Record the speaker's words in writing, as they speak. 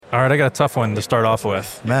All right, I got a tough one to start off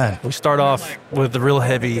with. Man. We start off with the real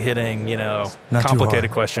heavy-hitting, Not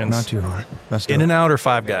complicated questions. Not too hard. In-N-Out or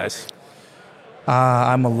Five Guys?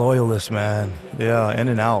 I'm a loyalist, man. Yeah,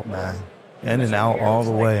 In-N-Out, man. In-N-Out all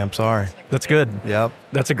the way. I'm sorry. That's good. Yep.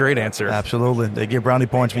 That's a great answer. Absolutely. They get brownie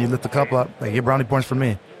points when you lift the cup up. They get brownie points for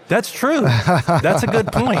me. That's true. That's a good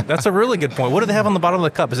point. That's a really good point. What do they have on the bottom of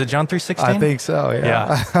the cup? Is it John 3:16? I think so,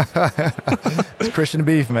 yeah. It's Christian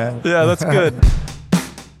beef, man. Yeah, that's good.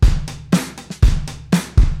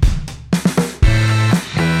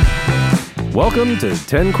 Welcome to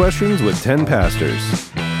 10 Questions with 10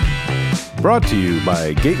 Pastors. Brought to you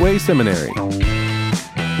by Gateway Seminary.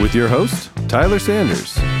 With your host, Tyler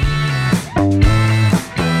Sanders.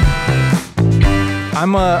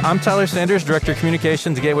 I'm Tyler Sanders, Director of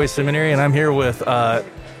Communications at Gateway Seminary, and I'm here with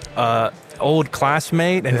old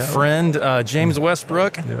classmate and friend James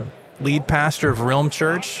Westbrook, lead pastor of Realm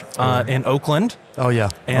Church in Oakland. Oh, yeah.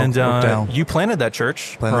 And you planted that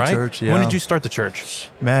church, right? Church, yeah. When did you start the church?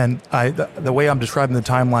 Man, the way I'm describing the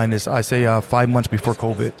timeline is I say 5 months before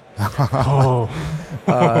COVID.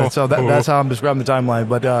 So that's how I'm describing the timeline.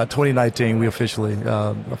 But 2019, we officially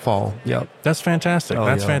fall. Yeah. That's fantastic.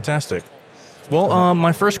 Fantastic. Well,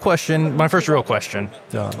 my first real question,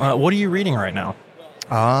 what are you reading right now?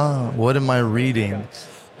 What am I reading?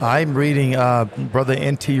 I'm reading Brother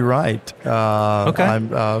N.T. Wright. Okay.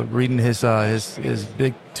 I'm reading his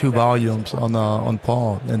big 2 volumes on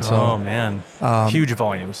Paul, and so. Oh man, huge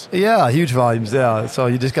volumes. Yeah, huge volumes. Yeah, so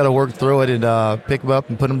you just got to work through it and pick them up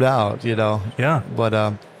and put them down. Yeah. But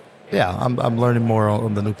I'm learning more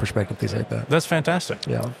on the new perspective, things like that. That's fantastic.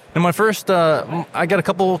 Yeah. And my first, I got a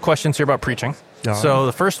couple questions here about preaching. Yeah. So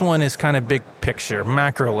the first one is kind of big picture,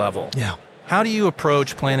 macro level. Yeah. How do you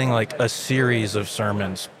approach planning like a series of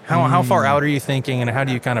sermons? How far out are you thinking, and how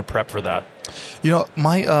do you kind of prep for that?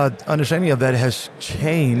 My understanding of that has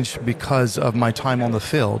changed because of my time on the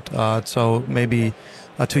field. So maybe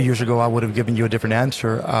 2 years ago, I would have given you a different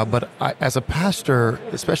answer. But as a pastor,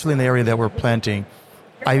 especially in the area that we're planting,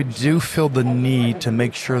 I do feel the need to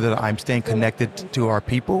make sure that I'm staying connected to our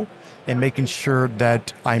people and making sure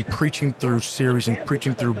that I'm preaching through series and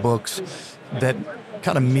preaching through books that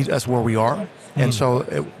kind of meet us where we are. And so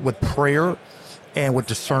with prayer and with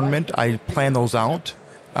discernment, I plan those out.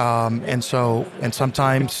 And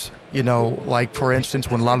sometimes, like for instance,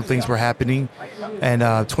 when a lot of things were happening in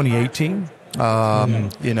 2018,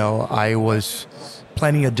 I was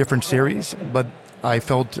planning a different series, but I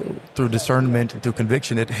felt through discernment and through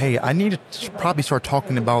conviction that, hey, I need to probably start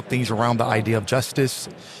talking about things around the idea of justice.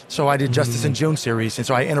 So I did Justice in June series, and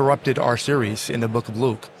so I interrupted our series in the book of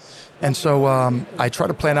Luke. And so I try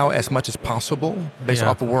to plan out as much as possible based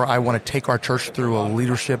off of where I want to take our church through a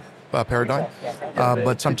leadership paradigm.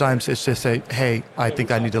 But sometimes it's just say, hey, I think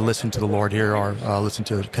I need to listen to the Lord here or listen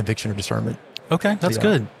to conviction or discernment. Okay, that's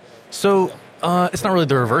good. So it's not really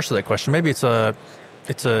the reverse of that question. Maybe it's a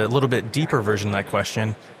little bit deeper version of that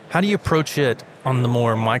question. How do you approach it on the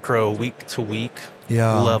more micro week-to-week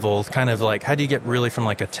level? Kind of like, how do you get really from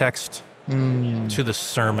like a text to the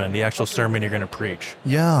sermon, the actual sermon you're going to preach?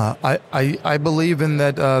 Yeah, I believe in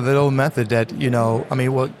that old method that,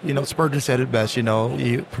 Spurgeon said it best,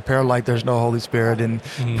 you prepare like there's no Holy Spirit and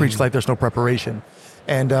preach like there's no preparation.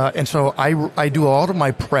 And so I do all of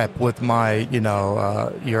my prep with my,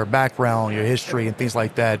 your background, your history and things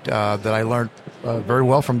like that, that I learned very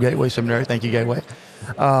well from Gateway Seminary. Thank you, Gateway.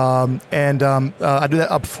 I do that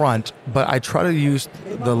up front, but I try to use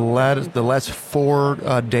the last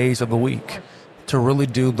 4 days of the week to really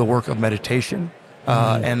do the work of meditation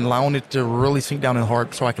and allowing it to really sink down in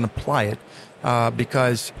heart so I can apply it.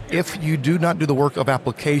 Because if you do not do the work of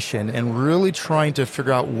application and really trying to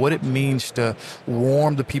figure out what it means to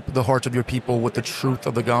warm the hearts of your people with the truth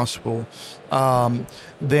of the gospel,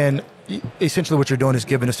 then essentially what you're doing is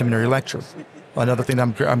giving a seminary lecture. Another thing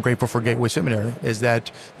I'm grateful for Gateway Seminary is that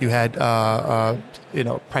you had,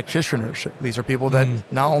 practitioners. These are people that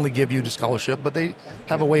not only give you the scholarship, but they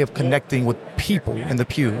have a way of connecting with people in the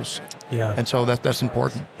pews. Yeah. And so that's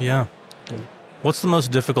important. Yeah. What's the most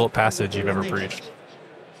difficult passage you've ever preached?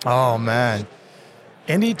 Oh, man.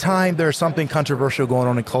 Anytime there's something controversial going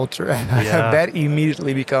on in culture, that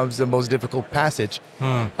immediately becomes the most difficult passage.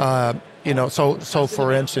 So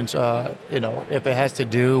for instance, if it has to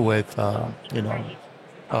do with,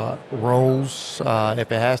 roles,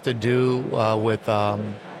 if it has to do with, well,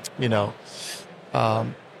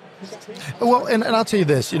 and I'll tell you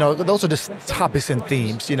this, those are just topics and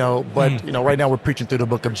themes, but, right now we're preaching through the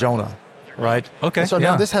book of Jonah. Right. Okay. So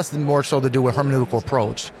now this has more so to do with hermeneutical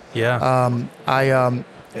approach. Yeah.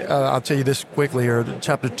 I'll tell you this quickly. Or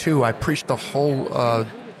chapter 2, I preached the whole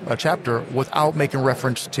chapter without making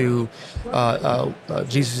reference to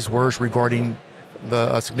Jesus' words regarding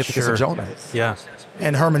the significance of Jonah. Yeah.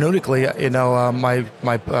 And hermeneutically,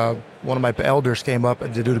 my one of my elders came up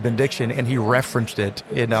to do the benediction, and he referenced it.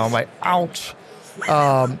 I'm like, ouch.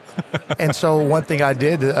 And so one thing I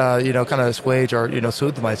did, kind of assuage or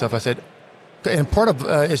soothe myself. I said, and part of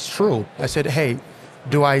it's true. I said, hey,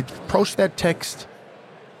 do I approach that text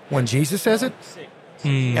when Jesus says it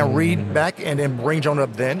and read back and then bring Jonah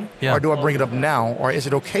up then? Yeah. Or do I bring it up now? Or is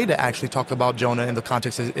it okay to actually talk about Jonah in the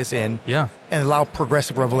context it's in and allow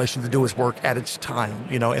progressive revelation to do its work at its time,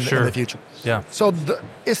 in the future? Yeah. So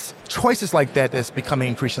it's choices like that that's becoming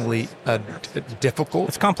increasingly difficult.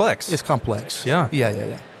 It's complex. It's complex. Yeah.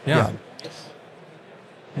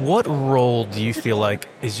 What role do you feel like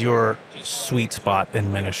is your sweet spot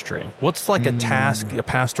in ministry? What's like a task, a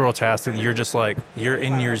pastoral task that you're just like, you're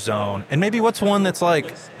in your zone? And maybe what's one that's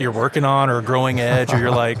like you're working on or a growing edge, or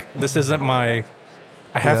you're like, this isn't I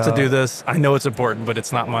have to do this. I know it's important, but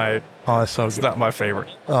it's not it's not my favorite.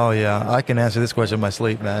 Oh yeah. I can answer this question in my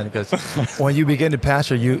sleep, man, because when you begin to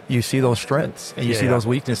pastor, you see those strengths and you see those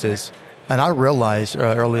weaknesses. And I realized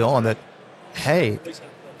early on that, hey,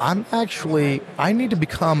 I need to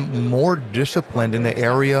become more disciplined in the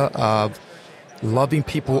area of loving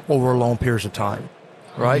people over long periods of time,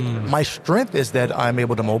 right? My strength is that I'm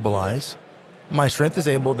able to mobilize. My strength is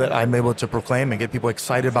that I'm able to proclaim and get people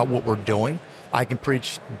excited about what we're doing. I can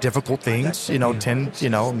preach difficult things,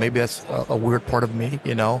 maybe that's a weird part of me,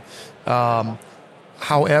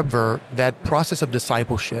 However, that process of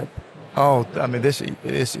discipleship, this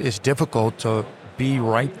is difficult to be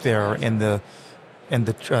right there in the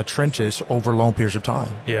trenches over long periods of time.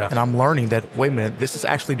 Yeah. And I'm learning that, wait a minute, this is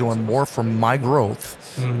actually doing more for my growth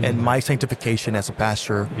and my sanctification as a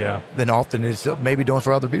pastor than often it's maybe doing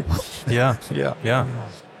for other people. Yeah.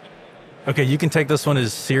 Okay, you can take this one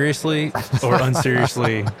as seriously or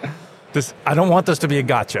unseriously. I don't want this to be a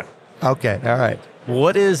gotcha. Okay, all right.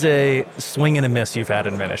 What is a swing and a miss you've had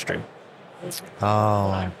in ministry?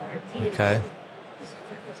 Oh, okay.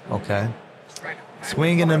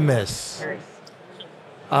 Swing and a miss.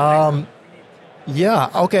 One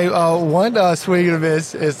swing and a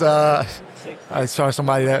miss is I saw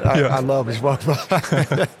somebody that I love is walk by.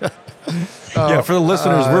 For the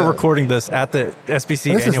listeners, we're recording this at the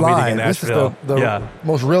SBC annual meeting in Nashville. This is the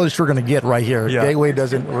most realist you're going to get right here. Yeah. Gateway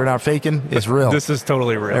we're not faking, it's real. This is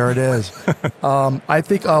totally real. There it is. I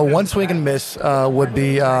think one swing and miss would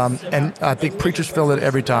be, and I think preachers feel it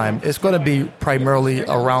every time, it's going to be primarily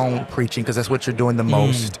around preaching because that's what you're doing the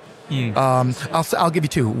most. I'll give you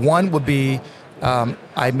two. One would be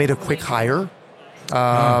I made a quick hire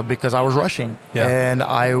because I was rushing and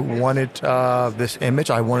I wanted this image.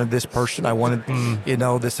 I wanted this person. I wanted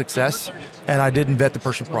this success, and I didn't vet the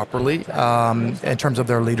person properly in terms of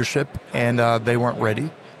their leadership, and they weren't ready.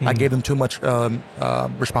 I gave them too much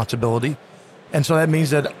responsibility. And so that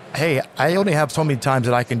means that, hey, I only have so many times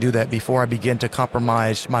that I can do that before I begin to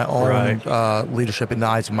compromise my own leadership in the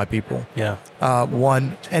eyes of my people. Yeah.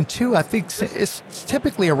 One. And two, I think it's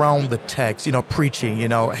typically around the text, preaching,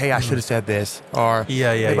 hey, I should have said this, or maybe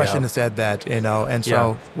I shouldn't have said that, and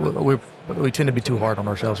so we tend to be too hard on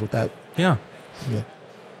ourselves with that. Yeah.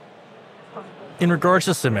 In regards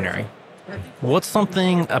to seminary, what's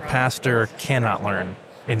something a pastor cannot learn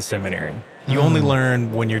in seminary? You only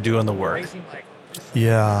learn when you're doing the work.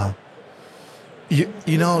 Yeah.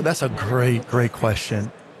 That's a great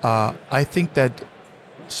question. I think that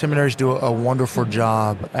seminaries do a wonderful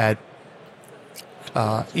job at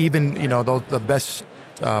even, the best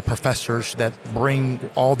professors that bring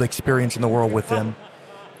all the experience in the world with them.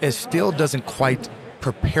 It still doesn't quite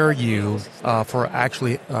prepare you for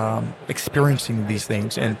actually experiencing these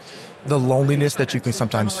things, and the loneliness that you can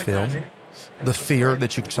sometimes feel, the fear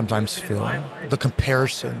that you can sometimes feel, the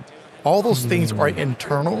comparison. All those things are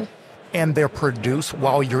internal, and they're produced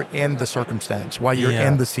while you're in the circumstance, while you're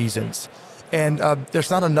in the seasons. And there's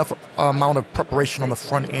not enough amount of preparation on the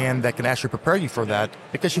front end that can actually prepare you for that,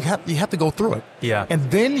 because you have to go through it. Yeah. And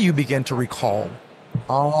then you begin to recall,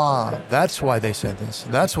 that's why they said this.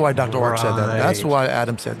 That's why Dr. Art said that. That's why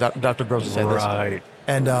Adam said that. Dr. Gross said this.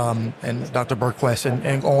 And Dr. Berquist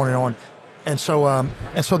and on and on. And so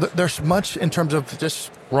there's much in terms of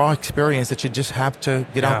just raw experience that you just have to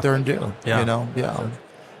get out there and do.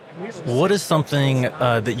 What is something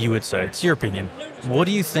that you would say? It's your opinion. What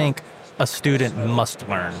do you think a student must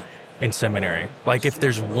learn in seminary? Like, if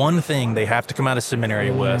there's one thing they have to come out of seminary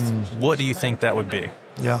with, what do you think that would be?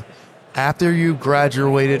 Yeah. After you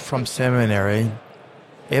graduated from seminary,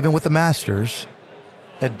 even with a master's,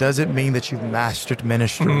 that doesn't mean that you've mastered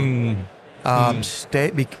ministry.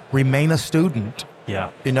 Remain a student.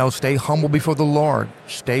 Yeah. Stay humble before the Lord.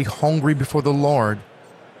 Stay hungry before the Lord.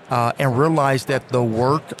 And realize that the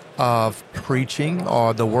work of preaching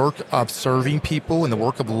or the work of serving people and the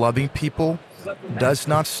work of loving people does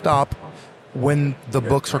not stop when the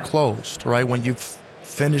books are closed, right? When you've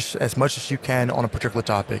finished as much as you can on a particular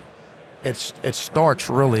topic. It starts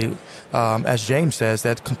really, as James says,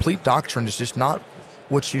 that complete doctrine is just not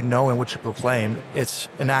what you know and what you proclaim. It's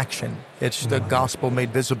an action. It's the gospel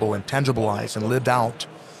made visible and tangibilized and lived out.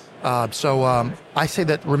 So I say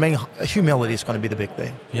that humility is going to be the big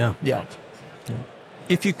thing. Yeah. Yeah.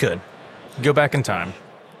 If you could go back in time,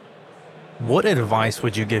 what advice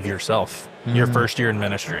would you give yourself your first year in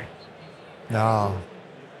ministry? No.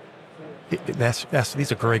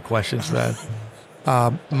 These are great questions, man.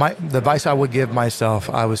 The advice I would give myself,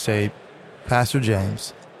 I would say, Pastor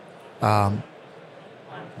James,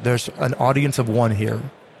 there's an audience of one here,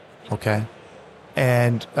 okay?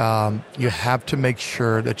 And you have to make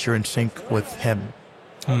sure that you're in sync with Him,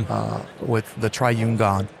 with the triune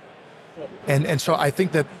God. And so I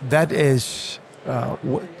think that is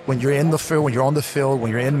when you're in the field, when you're on the field, when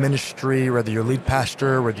you're in ministry, whether you're lead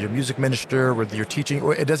pastor, whether you're music minister, whether you're teaching,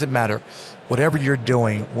 it doesn't matter. Whatever you're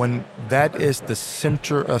doing, when that is the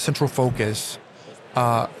central focus,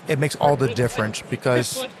 it makes all the difference,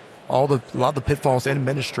 because a lot of the pitfalls in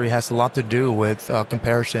ministry has a lot to do with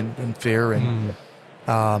comparison and fear and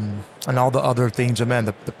all the other things. Amen.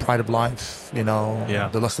 The pride of life, the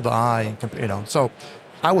lust of the eye, So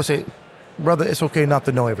I would say, brother, it's okay not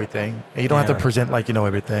to know everything. And you don't have to present like you know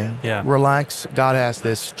everything. Yeah. Relax. God has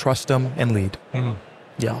this. Trust Him and lead.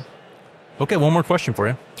 Yeah. Okay, one more question for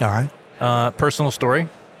you. All right. Personal story.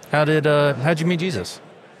 How'd you meet Jesus?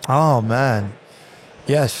 Oh, man.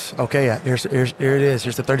 Yes. Okay. Yeah. Here it is.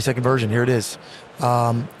 Here's the 30-second version. Here it is.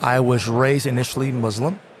 I was raised initially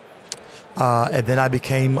Muslim, and then I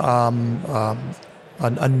became a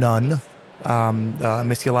nun,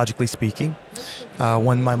 missiologically speaking,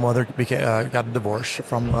 when my mother got a divorce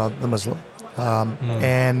from the Muslim,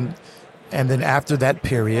 and then after that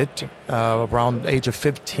period, around the age of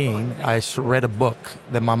 15, I read a book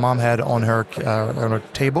that my mom had on her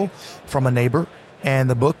table from a neighbor.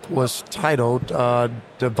 And the book was titled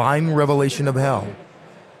Divine Revelation of Hell.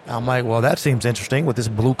 I'm like, well, that seems interesting with this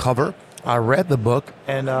blue cover. I read the book,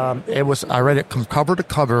 and I read it from cover to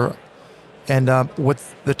cover. And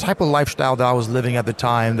with the type of lifestyle that I was living at the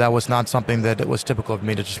time, that was not something that it was typical of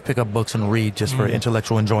me to just pick up books and read just for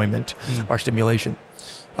intellectual enjoyment or stimulation.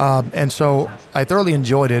 And so I thoroughly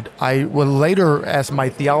enjoyed it. I would later, as my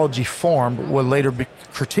theology formed,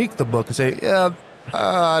 critique the book and say,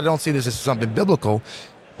 I don't see this as something biblical,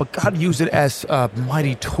 but God used it as a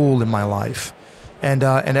mighty tool in my life. And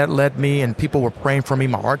that led me, and people were praying for me.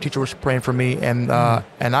 My art teacher was praying for me. And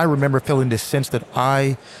I remember feeling this sense that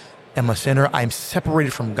I am a sinner. I'm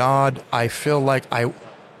separated from God. I feel like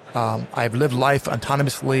I've lived life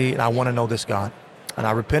autonomously, and I want to know this God. And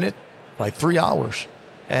I repented for like 3 hours.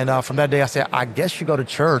 And from that day, I said, I guess you go to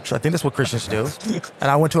church. I think that's what Christians do. And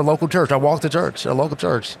I went to a local church. I walked to church, a local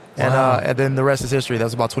church. Wow. And then the rest is history. That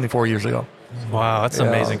was about 24 years ago. Wow, that's an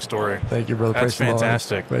amazing story. Thank you, brother. That's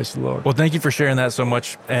fantastic. Praise the Lord. Well, thank you for sharing that so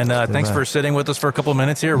much. And thanks for sitting with us for a couple of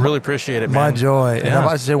minutes here. Really appreciate it, man. My joy. Yeah. And I'd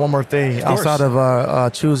like to say one more thing. Outside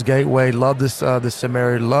of Choose Gateway, love this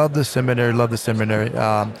seminary, love the seminary.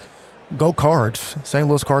 Go Cards, St.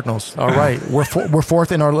 Louis Cardinals. All right. We're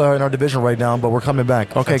fourth in our division right now, but we're coming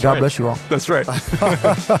back. Okay, God bless you all. That's right.